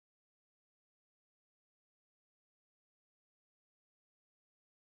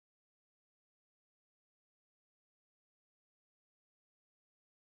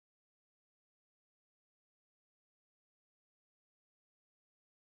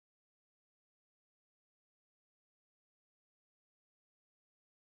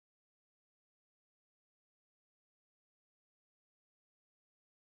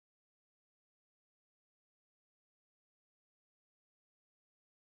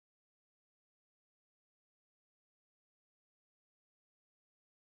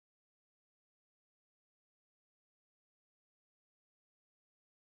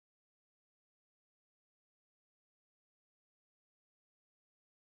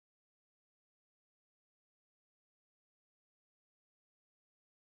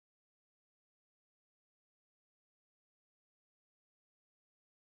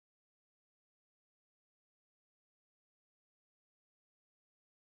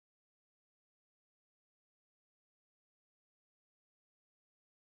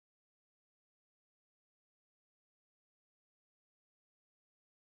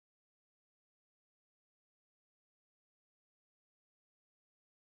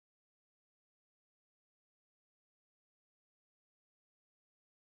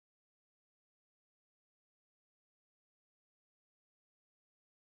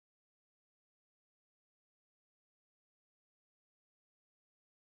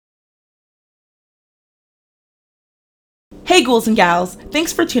Hey ghouls and gals,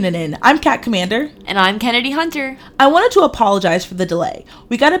 thanks for tuning in. I'm Cat Commander. And I'm Kennedy Hunter. I wanted to apologize for the delay.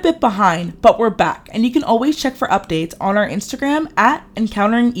 We got a bit behind, but we're back, and you can always check for updates on our Instagram at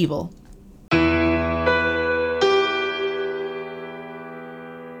Encountering Evil.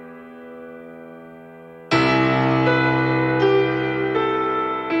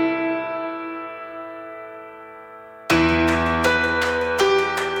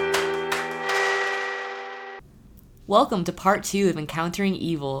 Welcome to part 2 of Encountering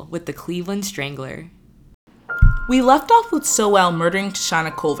Evil with the Cleveland Strangler. We left off with Sowell murdering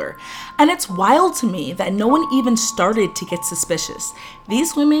Tashana Culver, and it's wild to me that no one even started to get suspicious.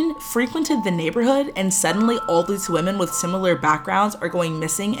 These women frequented the neighborhood, and suddenly all these women with similar backgrounds are going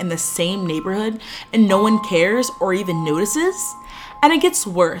missing in the same neighborhood, and no one cares or even notices? And it gets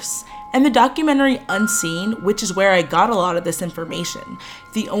worse. In the documentary Unseen, which is where I got a lot of this information,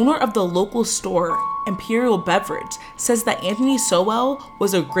 the owner of the local store, Imperial Beverage, says that Anthony Sowell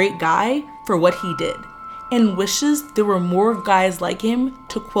was a great guy for what he did, and wishes there were more guys like him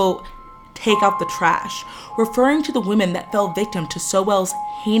to, quote, take out the trash, referring to the women that fell victim to Sowell's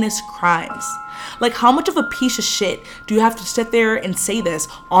heinous crimes. Like, how much of a piece of shit do you have to sit there and say this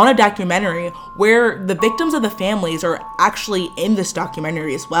on a documentary where the victims of the families are actually in this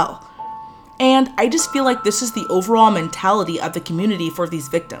documentary as well? And I just feel like this is the overall mentality of the community for these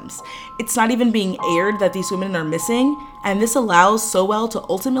victims. It's not even being aired that these women are missing, and this allows Sowell to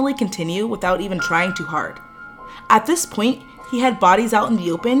ultimately continue without even trying too hard. At this point, he had bodies out in the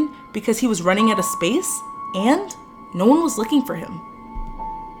open because he was running out of space, and no one was looking for him.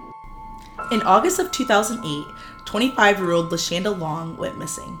 In August of 2008, 25-year-old LaShanda Long went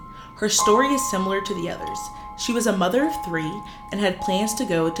missing. Her story is similar to the others. She was a mother of 3 and had plans to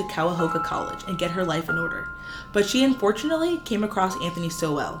go to Cuyahoga College and get her life in order. But she unfortunately came across Anthony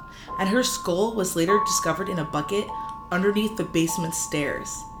Sowell, and her skull was later discovered in a bucket underneath the basement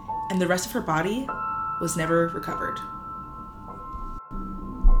stairs, and the rest of her body was never recovered.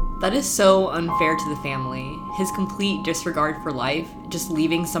 That is so unfair to the family. His complete disregard for life, just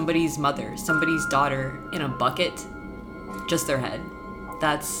leaving somebody's mother, somebody's daughter in a bucket, just their head.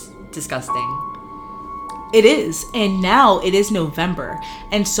 That's disgusting. It is, and now it is November,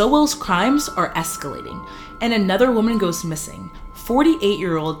 and Sowell's crimes are escalating, and another woman goes missing,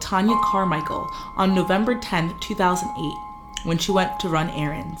 48-year-old Tanya Carmichael, on November 10, 2008, when she went to run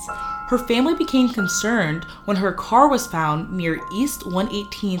errands. Her family became concerned when her car was found near East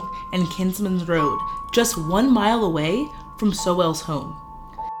 118th and Kinsman's Road, just 1 mile away from Sowell's home.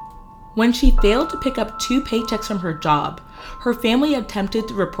 When she failed to pick up 2 paychecks from her job, her family attempted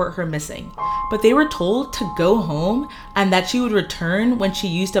to report her missing, but they were told to go home and that she would return when she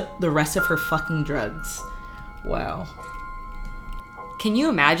used up the rest of her fucking drugs. Wow. Can you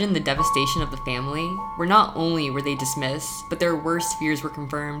imagine the devastation of the family, where not only were they dismissed, but their worst fears were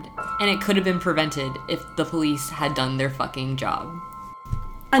confirmed, and it could have been prevented if the police had done their fucking job?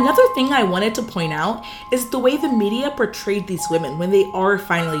 Another thing I wanted to point out is the way the media portrayed these women when they are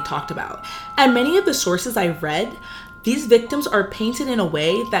finally talked about. And many of the sources I've read, these victims are painted in a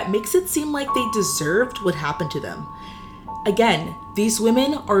way that makes it seem like they deserved what happened to them. Again, these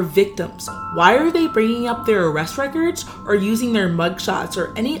women are victims. Why are they bringing up their arrest records or using their mugshots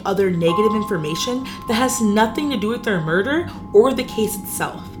or any other negative information that has nothing to do with their murder or the case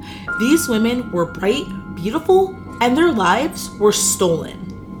itself? These women were bright, beautiful, and their lives were stolen.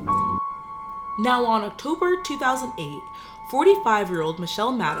 Now, on October 2008, 45-year-old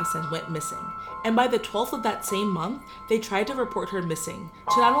Michelle Madison went missing, and by the 12th of that same month, they tried to report her missing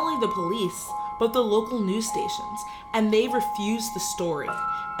to not only the police, but the local news stations, and they refused the story.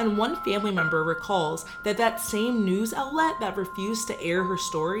 And one family member recalls that that same news outlet that refused to air her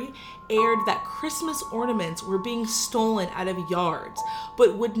story aired that Christmas ornaments were being stolen out of yards,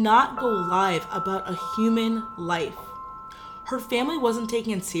 but would not go live about a human life. Her family wasn't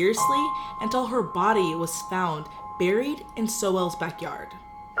taken seriously until her body was found buried in Sowell's backyard.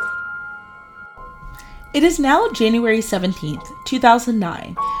 It is now January 17th,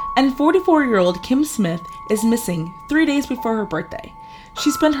 2009, and 44-year-old Kim Smith is missing 3 days before her birthday.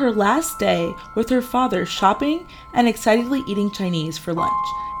 She spent her last day with her father shopping and excitedly eating Chinese for lunch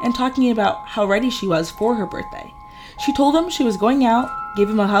and talking about how ready she was for her birthday. She told him she was going out, gave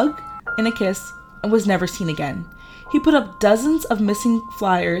him a hug and a kiss, and was never seen again. He put up dozens of missing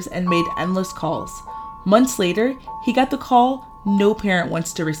flyers and made endless calls. Months later, he got the call no parent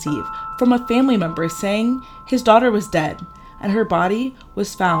wants to receive from a family member saying his daughter was dead and her body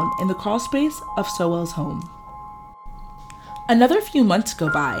was found in the crawl space of Sowell's home. Another few months go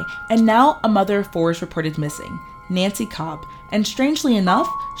by, and now a mother of four is reported missing, Nancy Cobb, and strangely enough,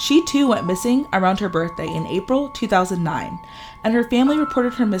 she too went missing around her birthday in April 2009, and her family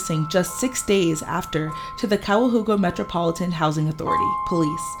reported her missing just 6 days after to the Cuyahoga Metropolitan Housing Authority,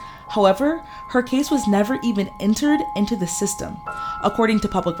 police. However, her case was never even entered into the system, according to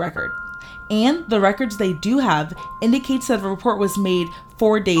public record. And the records they do have indicates that the report was made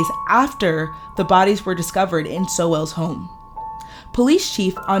 4 days after the bodies were discovered in Sowell's home. Police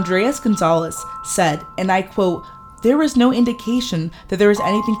Chief Andres Gonzalez said, and I quote, "There was no indication that there was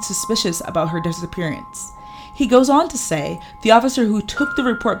anything suspicious about her disappearance." He goes on to say the officer who took the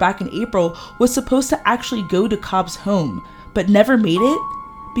report back in April was supposed to actually go to Cobb's home, but never made it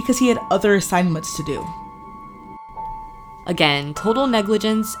because he had other assignments to do. Again, total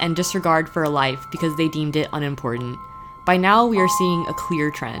negligence and disregard for a life because they deemed it unimportant. By now, we are seeing a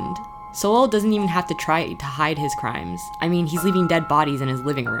clear trend. Sowell doesn't even have to try to hide his crimes. I mean, he's leaving dead bodies in his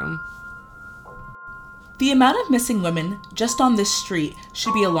living room. The amount of missing women just on this street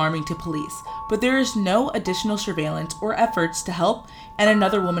should be alarming to police, but there is no additional surveillance or efforts to help, and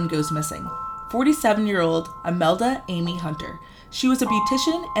another woman goes missing. 47-year-old Imelda Amy Hunter. She was a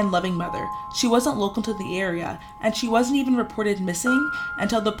beautician and loving mother. She wasn't local to the area, and she wasn't even reported missing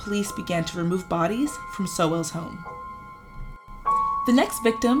until the police began to remove bodies from Sowell's home. The next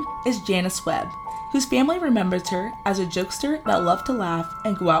victim is Janice Webb, whose family remembers her as a jokester that loved to laugh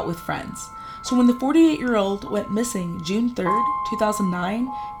and go out with friends. So when the 48-year-old went missing June 3rd,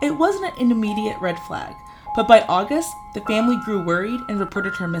 2009, it wasn't an immediate red flag, but by August, the family grew worried and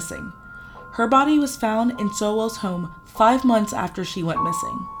reported her missing. Her body was found in Sowell's home 5 months after she went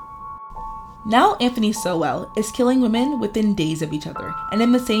missing. Now Anthony Sowell is killing women within days of each other, and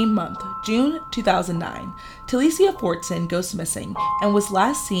in the same month, June 2009, Talicia Fortson goes missing and was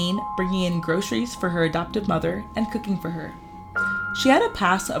last seen bringing in groceries for her adoptive mother and cooking for her. She had a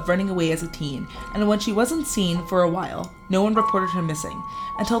past of running away as a teen, and when she wasn't seen for a while, no one reported her missing,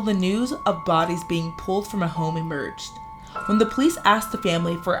 until the news of bodies being pulled from a home emerged. When the police asked the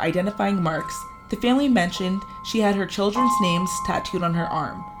family for identifying marks, the family mentioned she had her children's names tattooed on her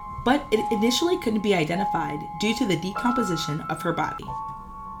arm, but it initially couldn't be identified due to the decomposition of her body.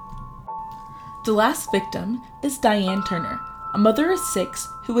 The last victim is Diane Turner, a mother of 6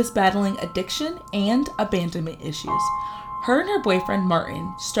 who was battling addiction and abandonment issues. Her and her boyfriend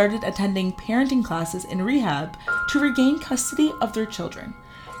Martin started attending parenting classes in rehab to regain custody of their children.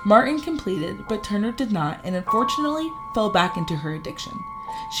 Martin completed, but Turner did not, and unfortunately fell back into her addiction.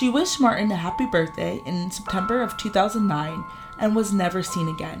 She wished Martin a happy birthday in September of 2009 and was never seen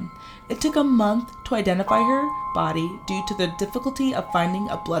again. It took a month to identify her body due to the difficulty of finding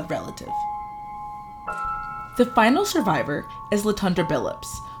a blood relative. The final survivor is Latundra Billups,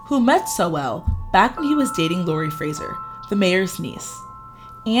 who met Sowell back when he was dating Lori Fraser, the mayor's niece,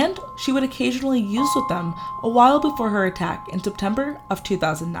 and she would occasionally use with them a while before her attack in September of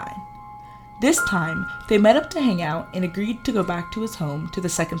 2009. This time, they met up to hang out and agreed to go back to his home to the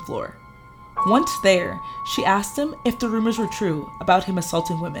 2nd floor. Once there, she asked him if the rumors were true about him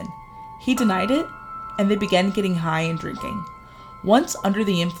assaulting women. He denied it, and they began getting high and drinking. Once under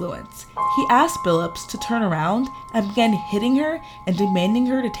the influence, he asked Billups to turn around and began hitting her and demanding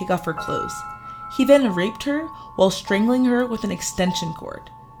her to take off her clothes. He then raped her while strangling her with an extension cord.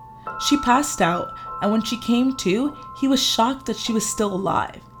 She passed out, and when she came to, he was shocked that she was still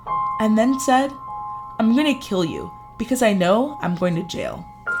alive, and then said, "I'm going to kill you because I know I'm going to jail."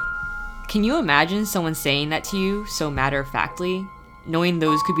 Can you imagine someone saying that to you so matter-of-factly, knowing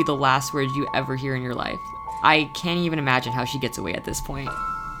those could be the last words you ever hear in your life? I can't even imagine how she gets away at this point.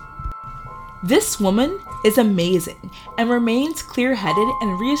 This woman is amazing and remains clear-headed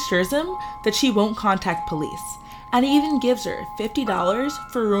and reassures him that she won't contact police, and he even gives her $50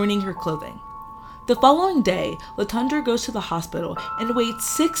 for ruining her clothing. The following day, Latundra goes to the hospital and waits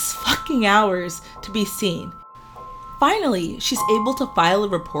 6 fucking hours to be seen. Finally, she's able to file a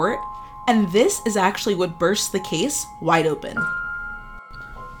report, and this is actually what bursts the case wide open.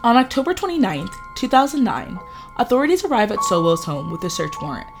 On October 29th, 2009, authorities arrive at Sowell's home with a search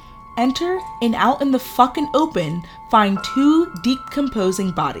warrant. Enter, and out in the fucking open, find 2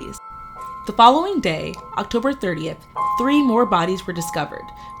 decomposing bodies. The following day, October 30th, 3 more bodies were discovered,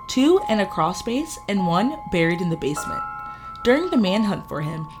 2 in a crawl space and 1 buried in the basement. During the manhunt for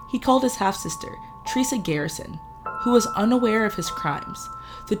him, he called his half-sister, Teresa Garrison, who was unaware of his crimes.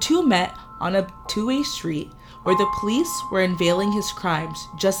 The 2 met on a 2-way street where the police were unveiling his crimes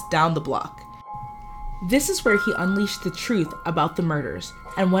just down the block. This is where he unleashed the truth about the murders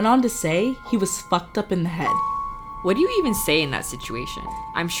and went on to say he was fucked up in the head. What do you even say in that situation?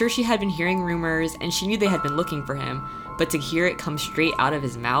 I'm sure she had been hearing rumors and she knew they had been looking for him, but to hear it come straight out of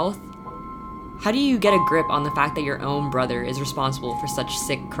his mouth, how do you get a grip on the fact that your own brother is responsible for such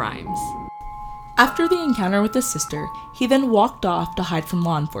sick crimes? After the encounter with his sister, he then walked off to hide from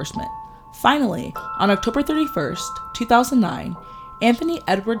law enforcement. Finally, on October 31st, 2009, Anthony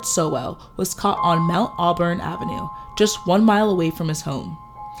Edward Sowell was caught on Mount Auburn Avenue, just 1 mile away from his home.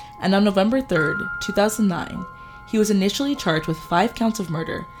 And on November 3rd, 2009, he was initially charged with 5 counts of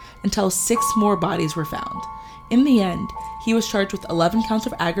murder until 6 more bodies were found. In the end, he was charged with 11 counts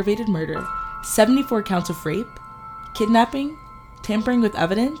of aggravated murder, 74 counts of rape, kidnapping, tampering with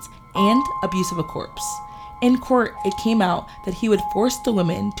evidence, and abuse of a corpse. In court, it came out that he would force the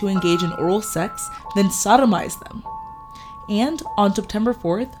women to engage in oral sex, then sodomize them. And on September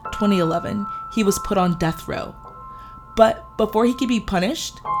 4th, 2011, he was put on death row. But before he could be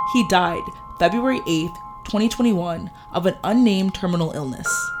punished, he died February 8th, 2021, of an unnamed terminal illness.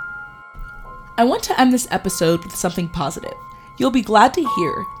 I want to end this episode with something positive. You'll be glad to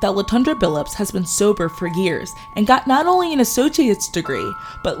hear that LaTundra Billups has been sober for years and got not only an associate's degree,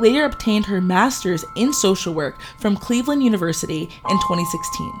 but later obtained her master's in social work from Cleveland University in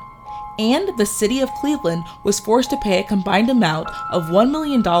 2016. And the city of Cleveland was forced to pay a combined amount of $1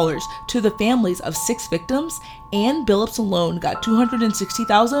 million to the families of 6 victims, and Billups alone got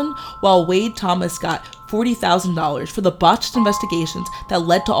 $260,000, while Wade Thomas got $40,000 for the botched investigations that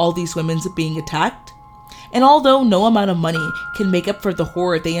led to all these women being attacked. And although no amount of money can make up for the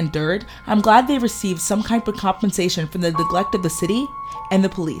horror they endured, I'm glad they received some kind of compensation from the neglect of the city and the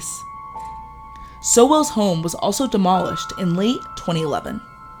police. Sowell's home was also demolished in late 2011.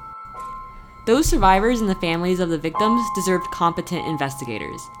 Those survivors and the families of the victims deserved competent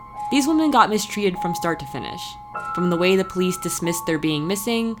investigators. These women got mistreated from start to finish, from the way the police dismissed their being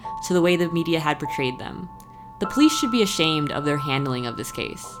missing to the way the media had portrayed them. The police should be ashamed of their handling of this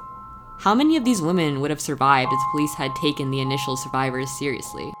case. How many of these women would have survived if the police had taken the initial survivors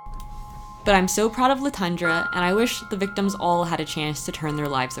seriously? But I'm so proud of LaTundra, and I wish the victims all had a chance to turn their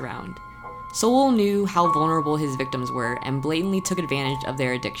lives around. Sowell knew how vulnerable his victims were and blatantly took advantage of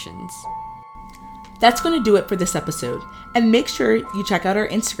their addictions. That's going to do it for this episode, and make sure you check out our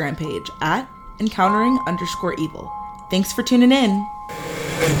Instagram page at encountering_evil. Thanks for tuning in.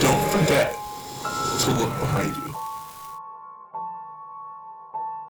 And don't forget to look behind you.